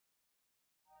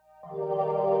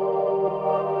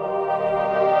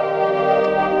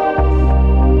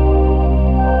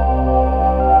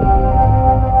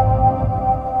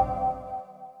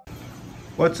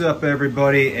What's up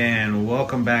everybody, and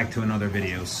welcome back to another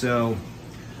video. So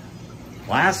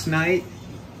last night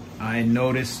I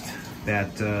noticed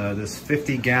that this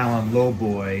 50-gallon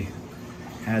lowboy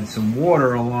had some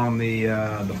water along the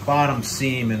bottom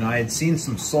seam, and I had seen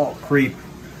some salt creep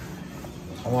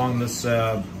along this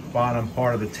bottom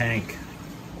part of the tank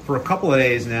for a couple of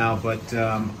days now, but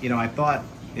you know, I thought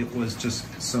it was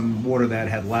just some water that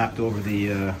had lapped over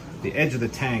the edge of the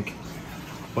tank.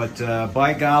 But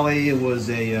by golly, it was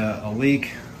a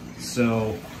leak,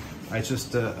 so I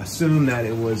just assumed that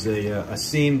it was a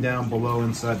seam down below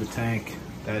inside the tank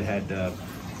that had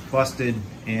busted,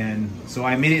 and so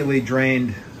I immediately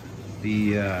drained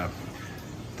the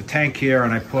tank here,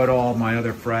 and I put all my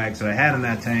other frags that I had in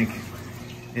that tank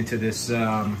into this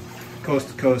Coast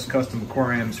to Coast Custom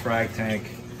Aquariums frag tank,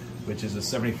 which is a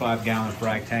 75-gallon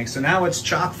frag tank. So now it's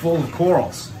chock full of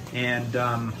corals,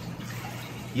 and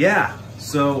yeah.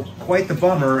 So quite the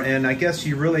bummer, and I guess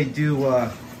you really do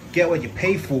get what you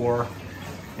pay for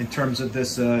in terms of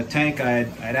this tank. I'd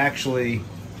actually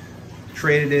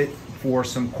traded it for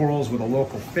some corals with a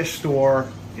local fish store.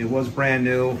 It was brand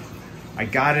new. I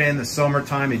got it in the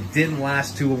summertime. It didn't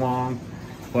last too long,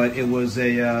 but it was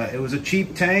a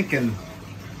cheap tank, and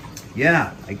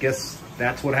yeah, I guess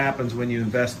that's what happens when you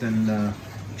invest in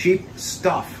cheap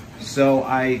stuff. So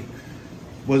I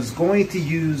was going to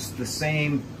use the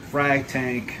same frag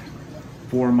tank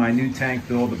for my new tank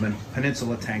build, the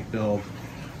Peninsula tank build,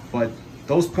 but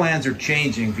those plans are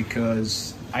changing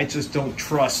because I just don't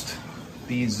trust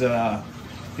these low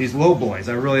boys.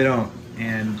 I really don't,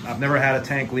 and I've never had a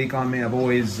tank leak on me. I've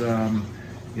always, you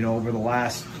know, over the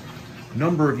last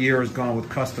number of years gone with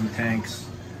custom tanks,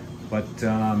 but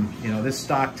you know, this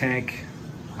stock tank,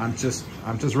 I'm just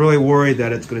really worried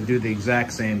that it's going to do the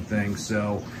exact same thing.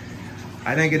 So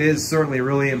I think it is certainly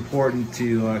really important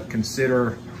to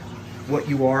consider what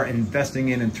you are investing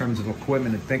in terms of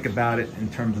equipment, and think about it in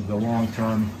terms of the long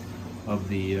term of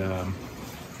the you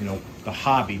know, the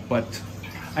hobby. But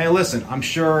hey, listen, I'm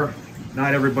sure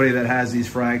not everybody that has these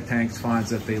frag tanks finds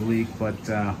that they leak, but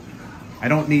I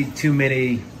don't need too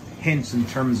many hints in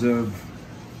terms of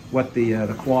what the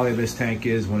quality of this tank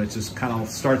is when it just kind of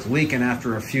starts leaking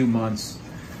after a few months.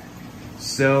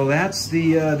 So that's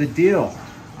the deal.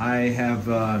 I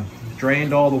have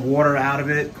drained all the water out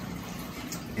of it,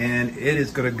 and it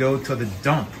is going to go to the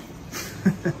dump.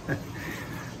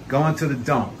 Going to the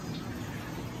dump.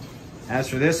 As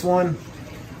for this one,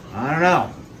 I don't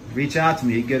know. Reach out to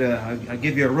me. I'll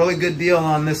give you a really good deal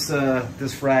on this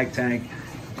this frag tank.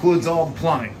 Includes all the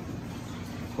plumbing.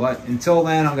 But until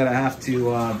then, I'm going to have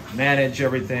to manage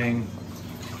everything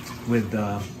with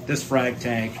this frag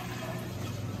tank,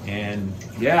 and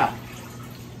yeah.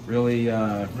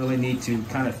 Really need to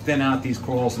kind of thin out these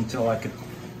corals until I could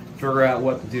figure out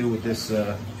what to do with this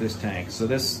this tank. So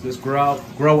this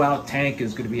grow out tank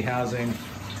is going to be housing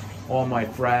all my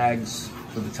frags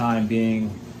for the time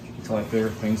being until I figure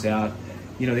things out.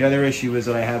 You know, the other issue is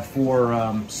that I have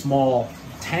 4 small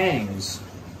tangs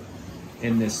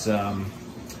in this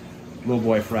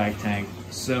lowboy frag tank.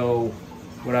 So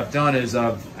what I've done is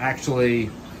I've actually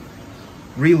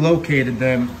relocated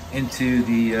them into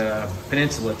the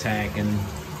Peninsula tank, and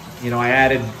you know, I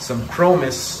added some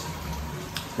chromis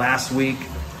last week,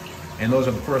 and those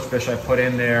are the first fish I put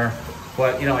in there.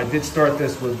 But you know, I did start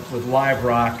this with live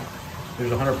rock.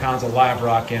 There's 100 pounds of live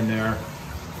rock in there,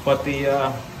 but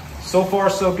the so far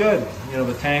so good. You know,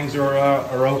 the tangs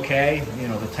are okay. You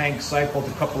know, the tank cycled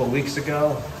a couple of weeks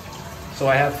ago, so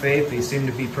I have faith. They seem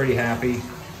to be pretty happy.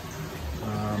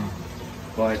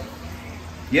 But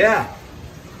yeah,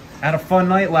 had a fun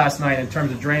night last night in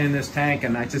terms of draining this tank,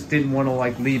 and I just didn't want to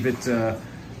like leave it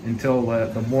until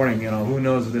the morning. You know, who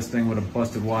knows if this thing would have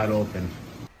busted wide open.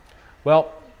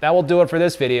 Well, that will do it for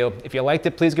this video. If you liked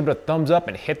it, please give it a thumbs up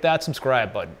and hit that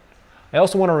subscribe button. I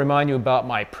also want to remind you about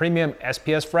my premium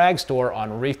SPS Frag store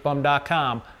on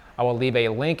ReefBum.com. I will leave a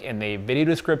link in the video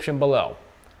description below.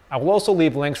 I will also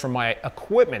leave links for my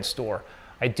equipment store.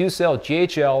 I do sell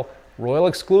GHL, Royal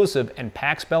Exclusiv, and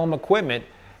Pax Bellum equipment.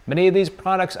 Many of these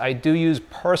products I do use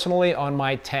personally on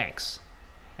my tanks.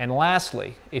 And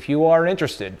lastly, if you are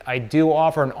interested, I do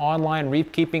offer an online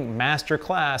reef keeping master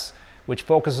class which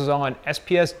focuses on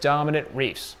SPS dominant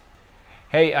reefs.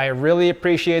 Hey, I really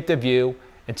appreciate the view.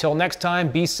 Until next time,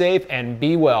 be safe and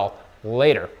be well.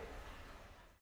 Later.